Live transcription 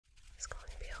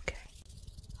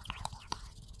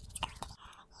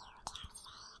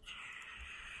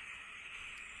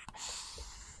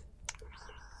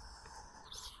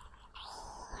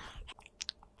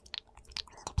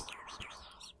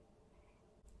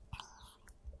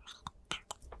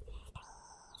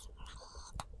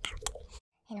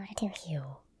to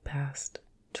heal past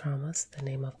traumas. The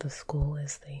name of the school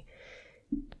is the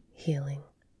Healing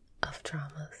of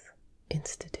Traumas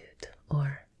Institute,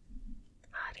 or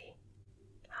HADI.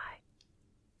 Hi.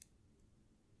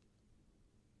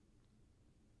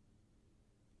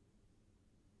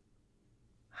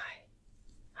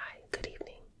 Hi, good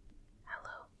evening.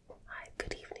 Hello. Hi,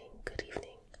 good evening.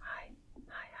 Hi.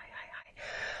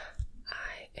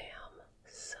 I am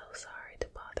so sorry to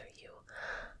bother you.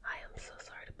 I'm so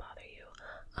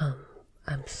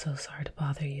sorry to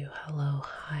bother you. Hello.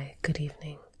 Hi, good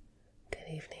evening.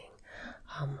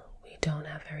 We don't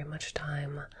have very much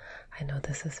time. I know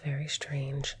this is very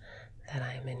strange that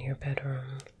I am in your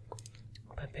bedroom,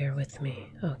 but bear with me,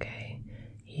 okay?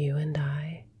 You and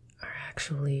I are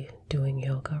actually doing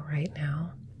yoga right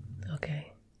now,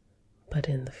 okay? But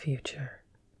in the future,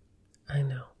 I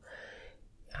know,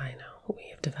 we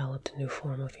have developed a new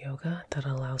form of yoga that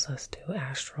allows us to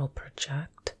astral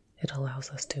project. It allows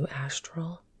us to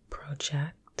astral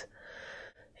project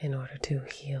in order to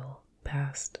heal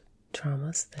past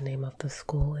traumas. The name of the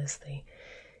school is the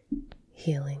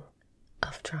Healing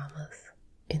of Traumas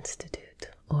Institute,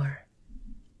 or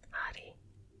HADI.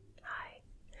 Hi.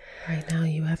 Right now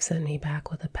you have sent me back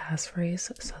with a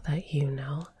passphrase so that you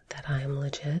know that I am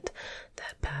legit.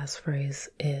 That passphrase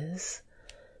is,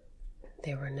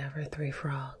 there were never three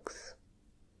frogs.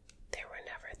 There were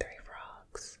never three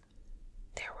frogs.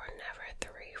 There were never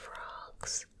three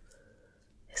frogs.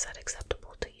 Is that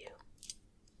acceptable to you?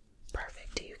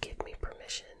 Perfect. Do you give me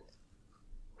permission?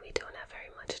 We don't have very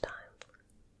much time.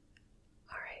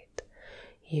 Alright.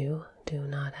 You do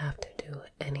not have to do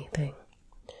anything.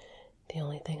 The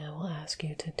only thing I will ask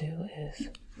you to do is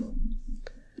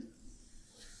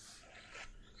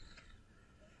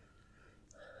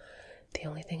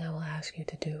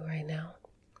right now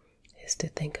is to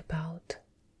think about,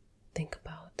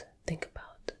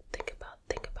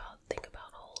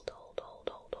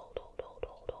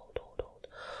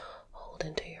 hold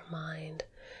into your mind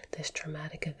this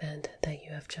traumatic event that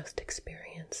you have just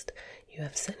experienced. You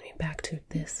have sent me back to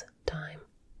this time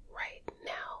right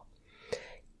now.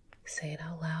 Say it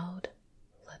out loud.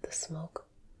 Let the smoke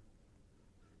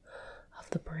of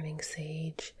the burning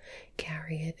sage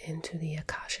carry it into the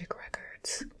Akashic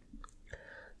records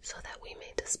so that we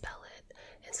may dispel it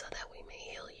and so that we may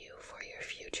heal you for your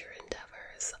future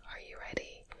endeavors. Are you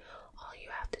ready? All you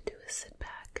have to do is sit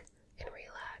back and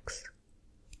relax.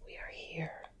 We are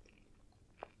here.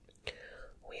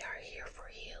 We are here for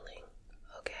healing,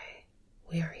 okay?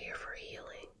 We are here for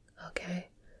healing, okay?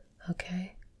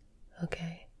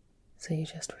 Okay? So you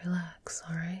just relax,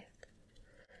 alright?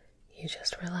 You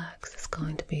just relax. It's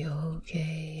going to be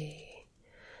okay.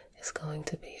 It's going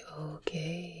to be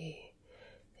okay.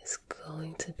 It's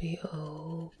going to be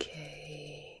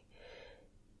okay.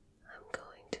 I'm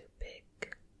going to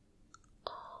pick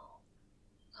all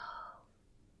of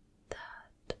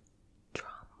that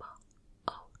trauma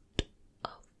out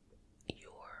of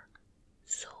your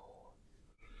soul.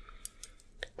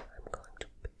 I'm going to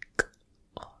pick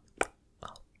all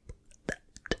of that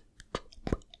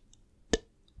trauma out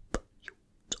of your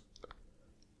soul.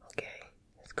 Okay?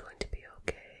 It's going to be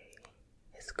okay.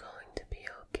 It's going to be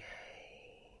okay.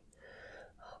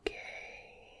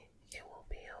 Okay, it will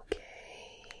be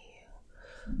okay.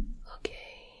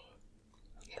 Okay,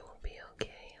 it will be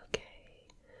okay.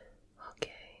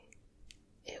 Okay,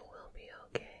 it will be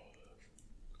okay.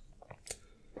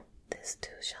 This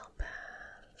too shall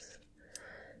pass.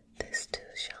 This too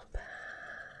shall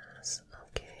pass.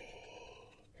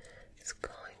 Okay, it's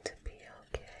going to be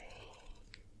okay.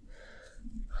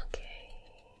 Okay,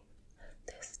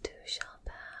 this too shall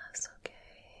pass. Okay.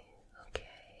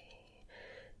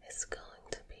 It's going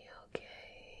to be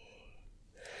okay.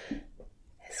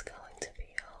 It's going to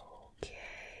be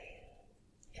okay.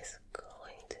 It's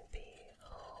going to be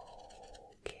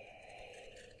okay.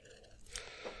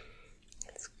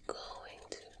 It's going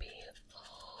to be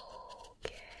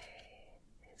okay.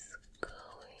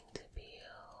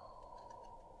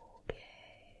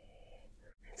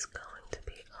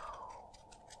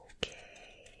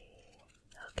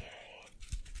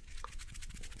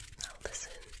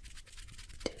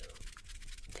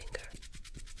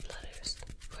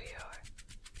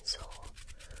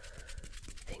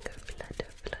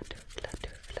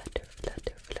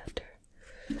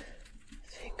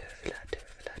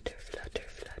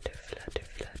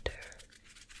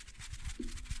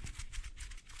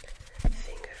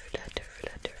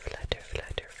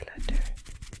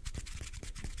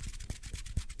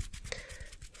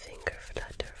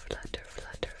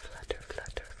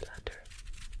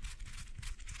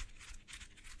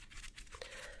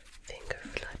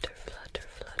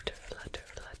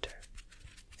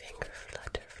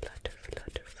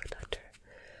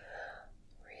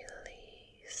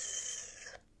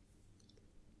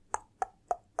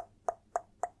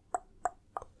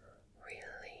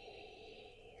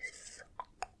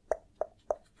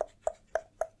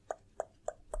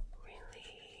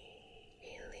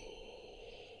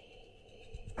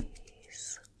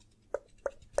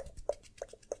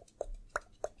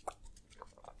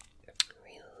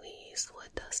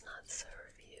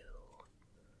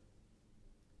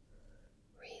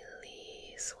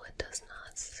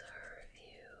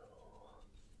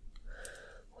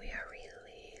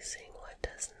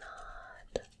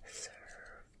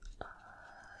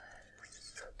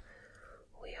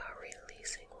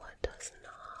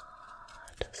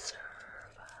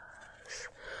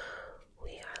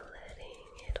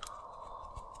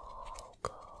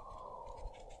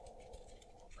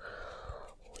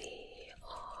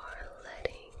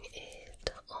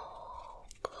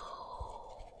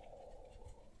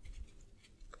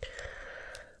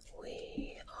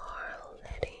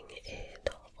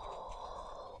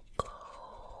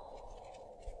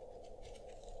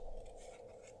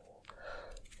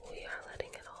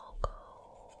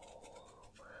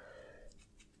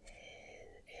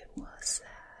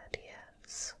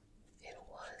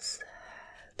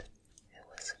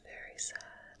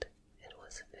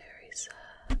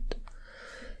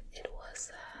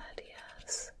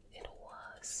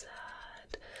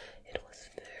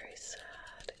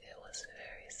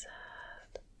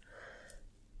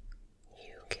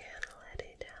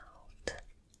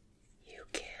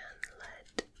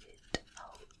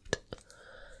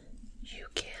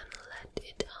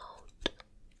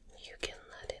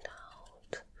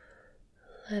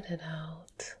 Let it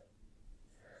out.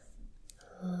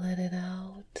 Let it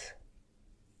out.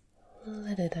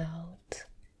 Let it out.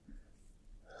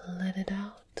 Let it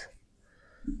out.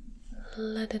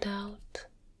 Let it out.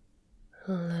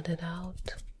 Let it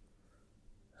out.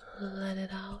 Let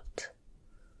it out.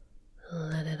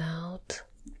 Let it out.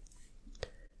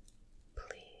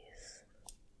 Please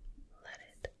let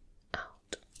it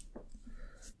out.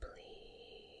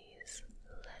 Please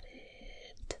let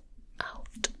it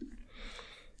out.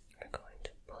 We're going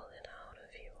to pull it out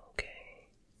of you, okay?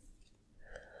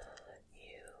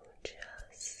 You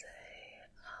just say,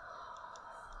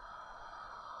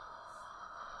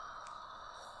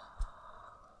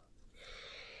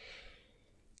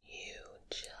 You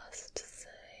just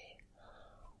say,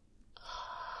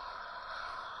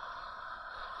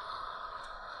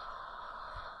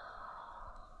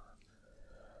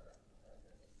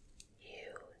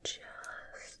 You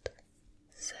just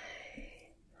say,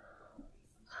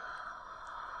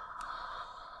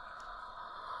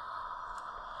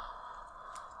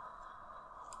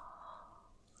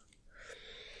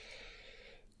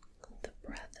 The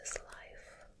breath is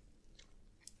life.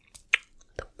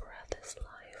 The breath is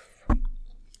life.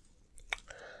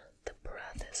 The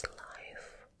breath is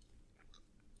life.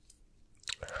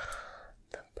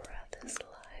 The breath is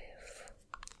life.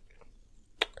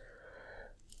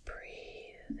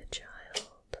 Breathe,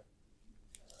 child.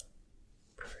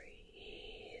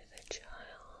 Breathe,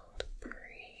 child.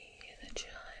 Breathe,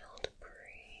 child.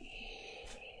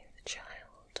 Breathe,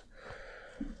 child.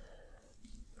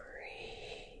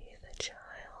 Breathe,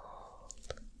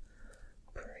 child.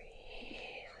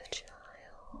 Breathe,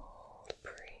 child.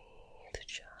 Breathe,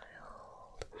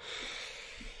 child.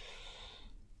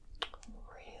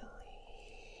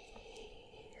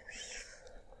 Release.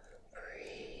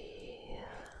 Breathe.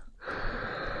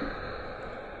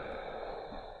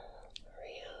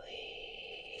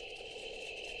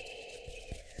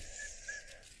 Release.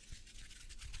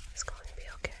 It's going to be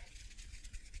okay.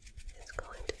 It's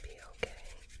going to be okay.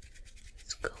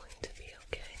 It's going to be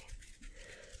okay.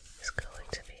 It's going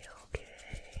to be okay.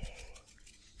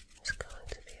 It's going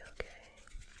to be okay.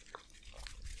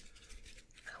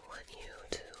 I want you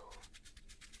to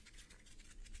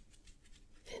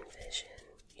envision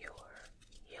your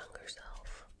younger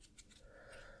self.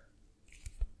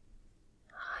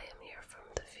 I am here from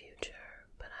the future,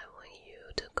 but I want you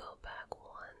to go back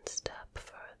one step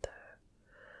further.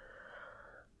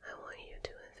 I want you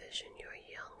to envision your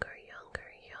younger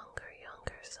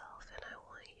self, and I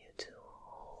want you to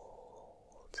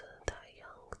hold that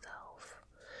young self,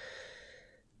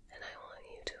 and I want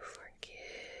you to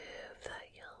forgive that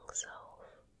young self,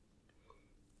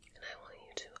 and I want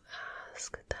you to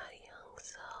ask that young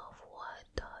self, what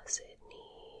does it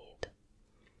need?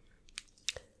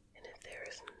 And if there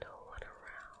is no one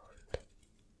around,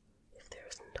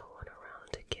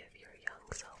 to give your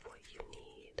young self what you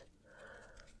need,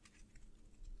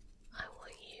 I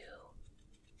want you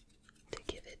to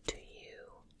give it to you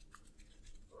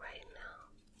right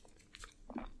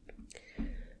now.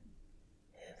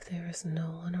 If there is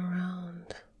no one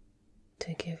around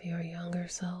to give your younger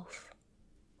self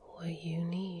what you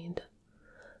need,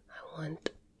 I want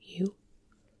you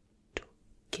to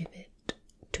give it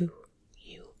to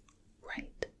you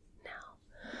right now.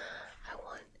 I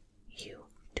want you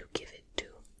to give it to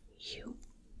you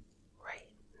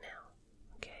right now,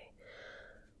 okay?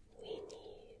 We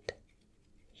need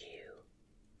you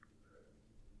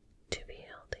to be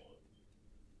healthy.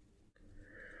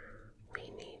 We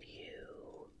need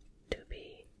you to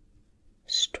be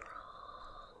strong.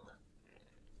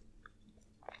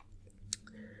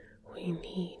 We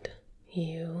need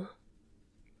you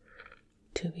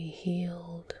to be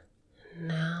healed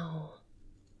now,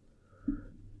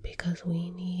 because we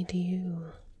need you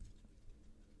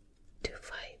to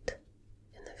fight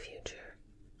in the future.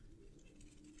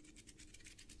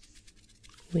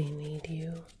 We need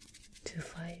you to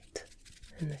fight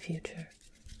in the future.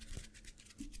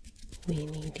 We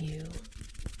need you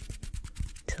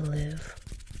to live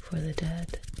for the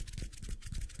dead.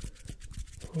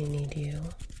 We need you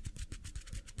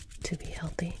to be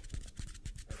healthy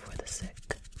for the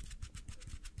sick.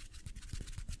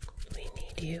 We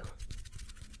need you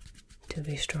to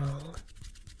be strong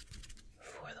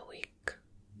for the weak.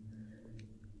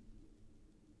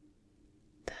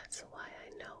 That's why I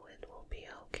know it will be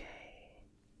okay.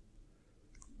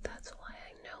 That's why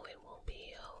I know it will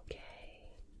be okay.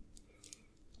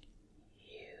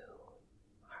 You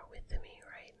are with me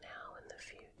right now in the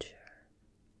future.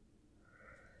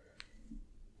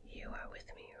 You are with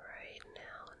me right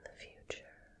now in the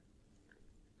future.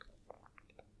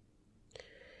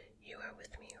 You are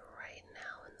with me right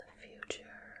now in the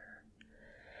future.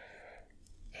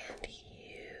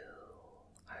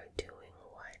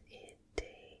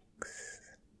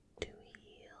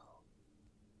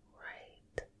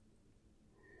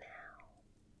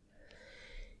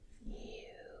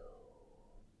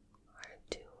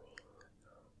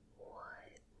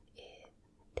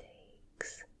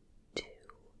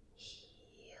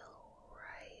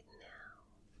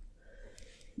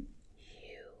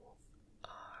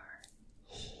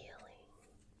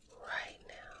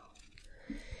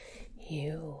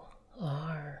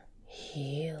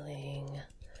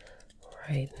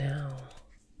 right now.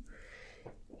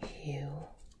 You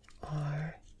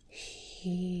are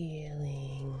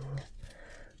healing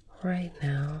right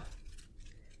now.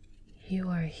 You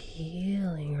are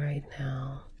healing right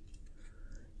now.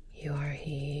 You are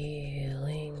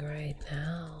healing right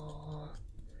now.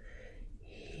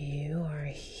 You are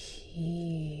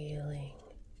healing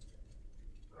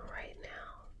right now.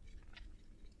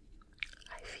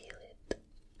 I feel it.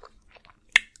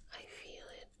 I feel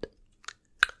it.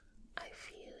 I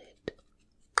feel it.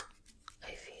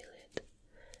 I feel it.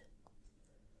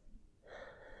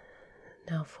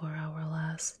 Now for our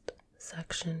last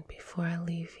section before I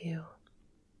leave you,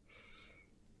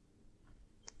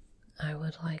 I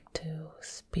would like to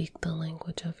speak the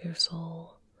language of your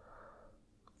soul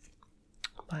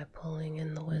by pulling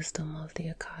in the wisdom of the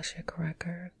Akashic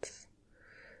records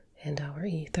and our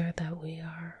ether, that we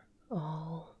are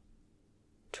all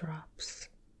drops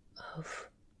of.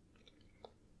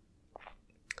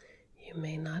 You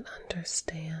may not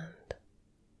understand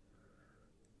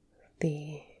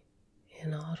the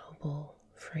inaudible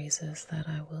phrases that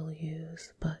I will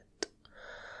use, but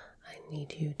I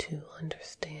need you to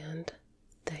understand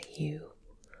that you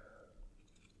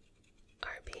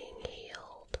are being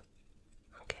healed,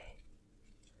 okay?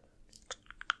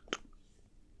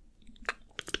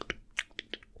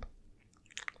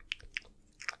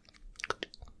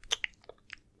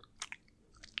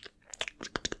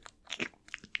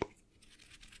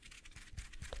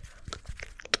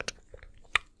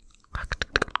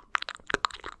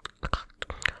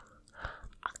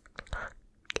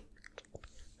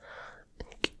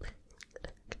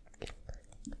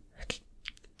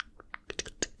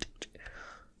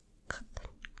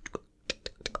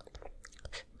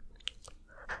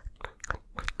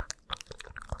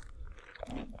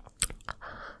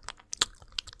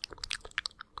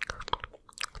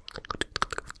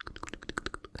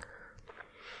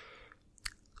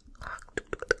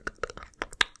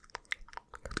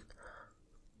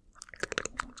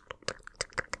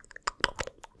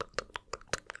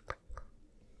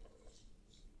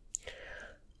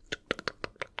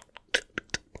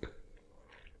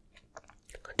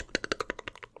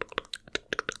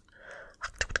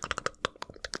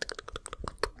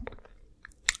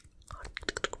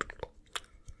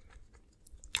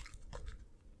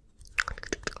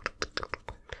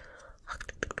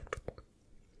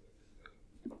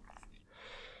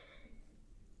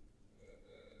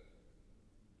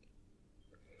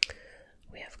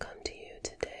 We have come to you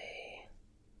today,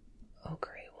 O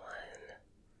Great One,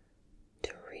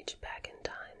 to reach back in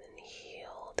time and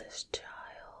heal this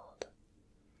child.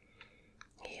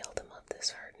 Heal them of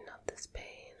this hurt and of this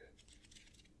pain.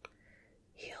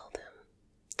 Heal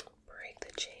them. Break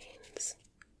the chains.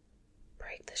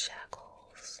 Break the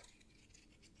shackles.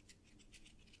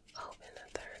 Open a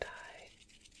third eye.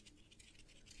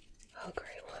 O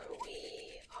Great One,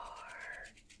 we are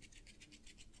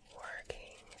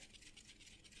working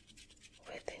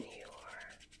within your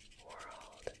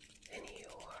world, in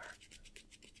your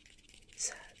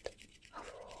set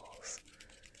of rules,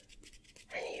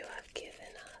 and you have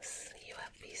given us, you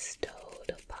have bestowed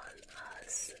upon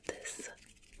us this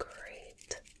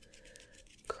great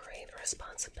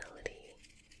responsibility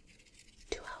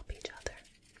to help each other.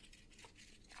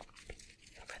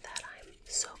 And for that I'm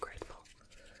so grateful.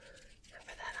 And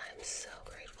for that I'm so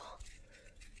grateful.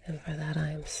 And for that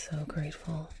I am so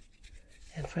grateful.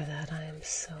 And for that I am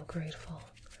so grateful.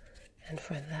 And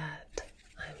for that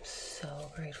I'm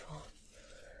so grateful.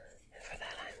 And for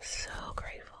that I'm so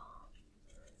grateful.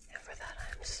 And for that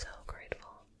I'm so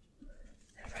grateful.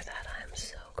 And for that I'm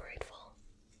so grateful.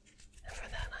 And for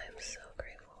that I'm so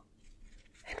grateful.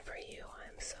 And for you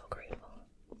I'm so grateful.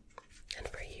 And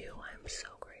for you I'm so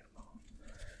grateful.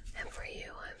 And for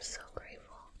you I'm so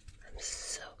grateful. I'm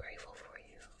so grateful for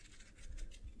you.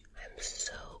 I'm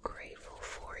so grateful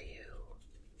for you.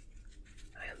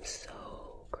 I am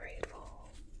so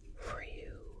grateful for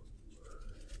you.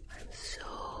 I'm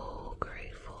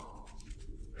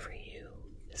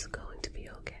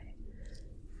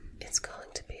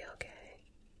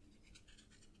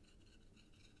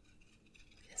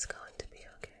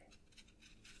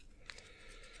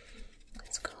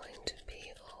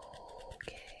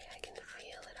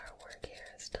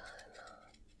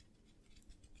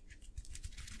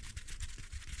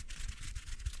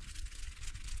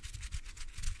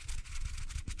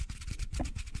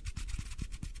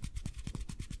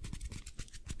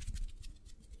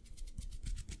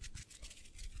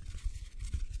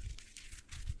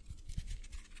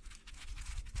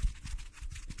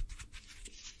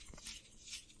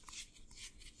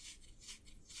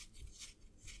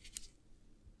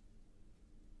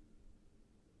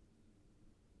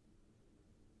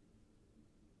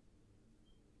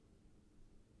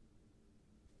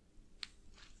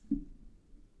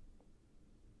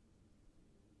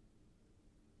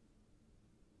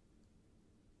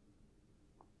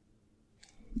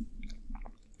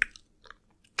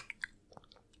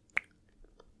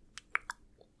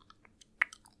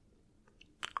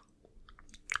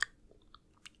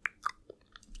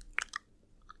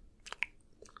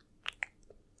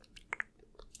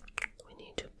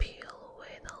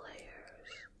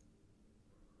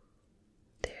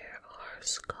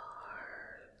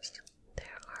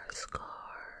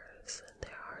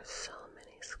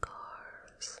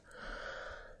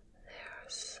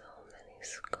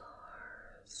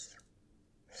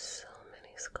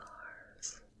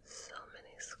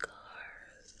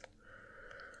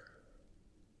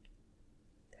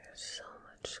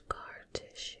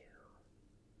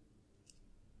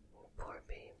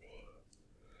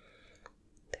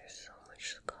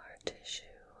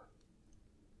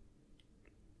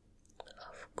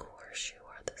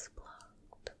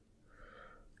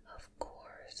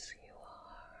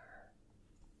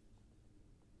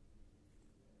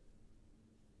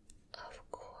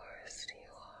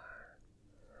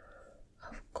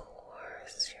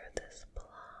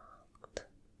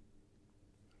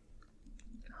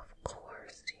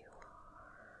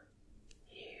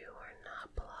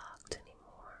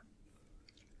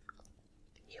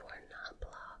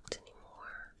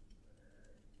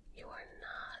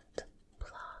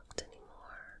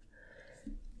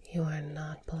You are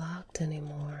not blocked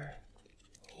anymore.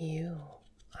 You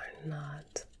are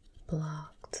not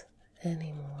blocked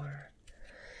anymore.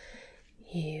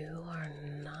 You are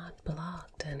not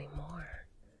blocked anymore.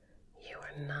 You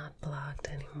are not blocked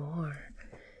anymore.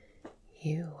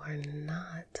 You are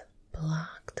not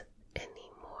blocked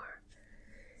anymore.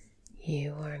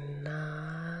 You are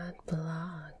not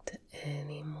blocked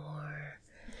anymore.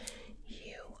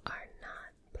 You are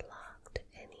not blocked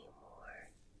anymore.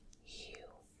 You.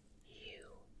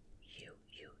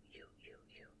 You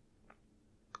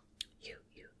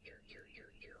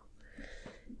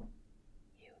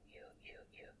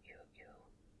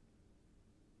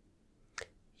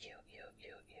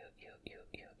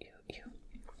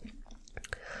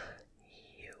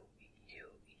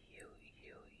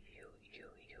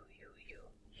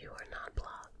are not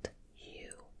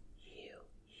blocked.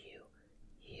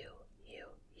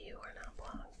 You are not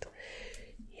blocked.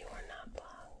 You are not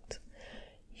blocked.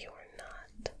 You are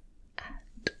not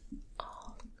at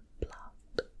all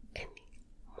blocked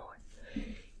anymore.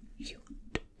 You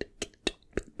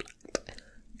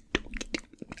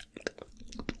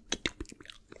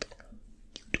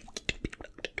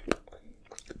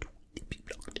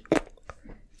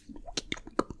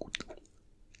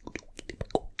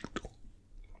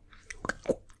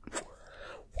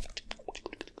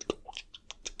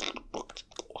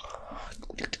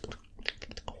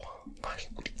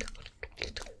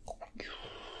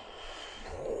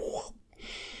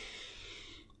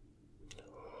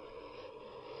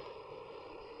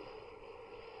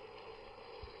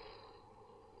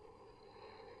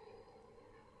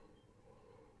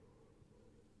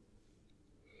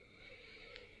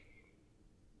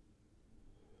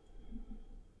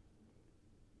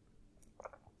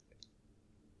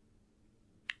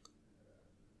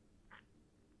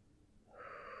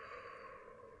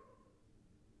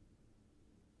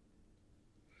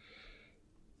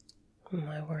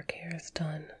My work here is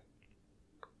done.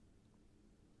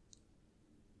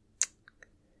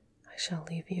 I shall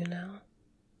leave you now,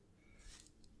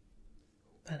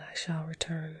 but I shall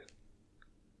return.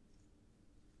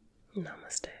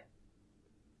 Namaste.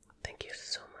 Thank you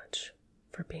so much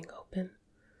for being open.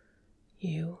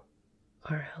 You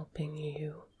are helping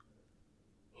you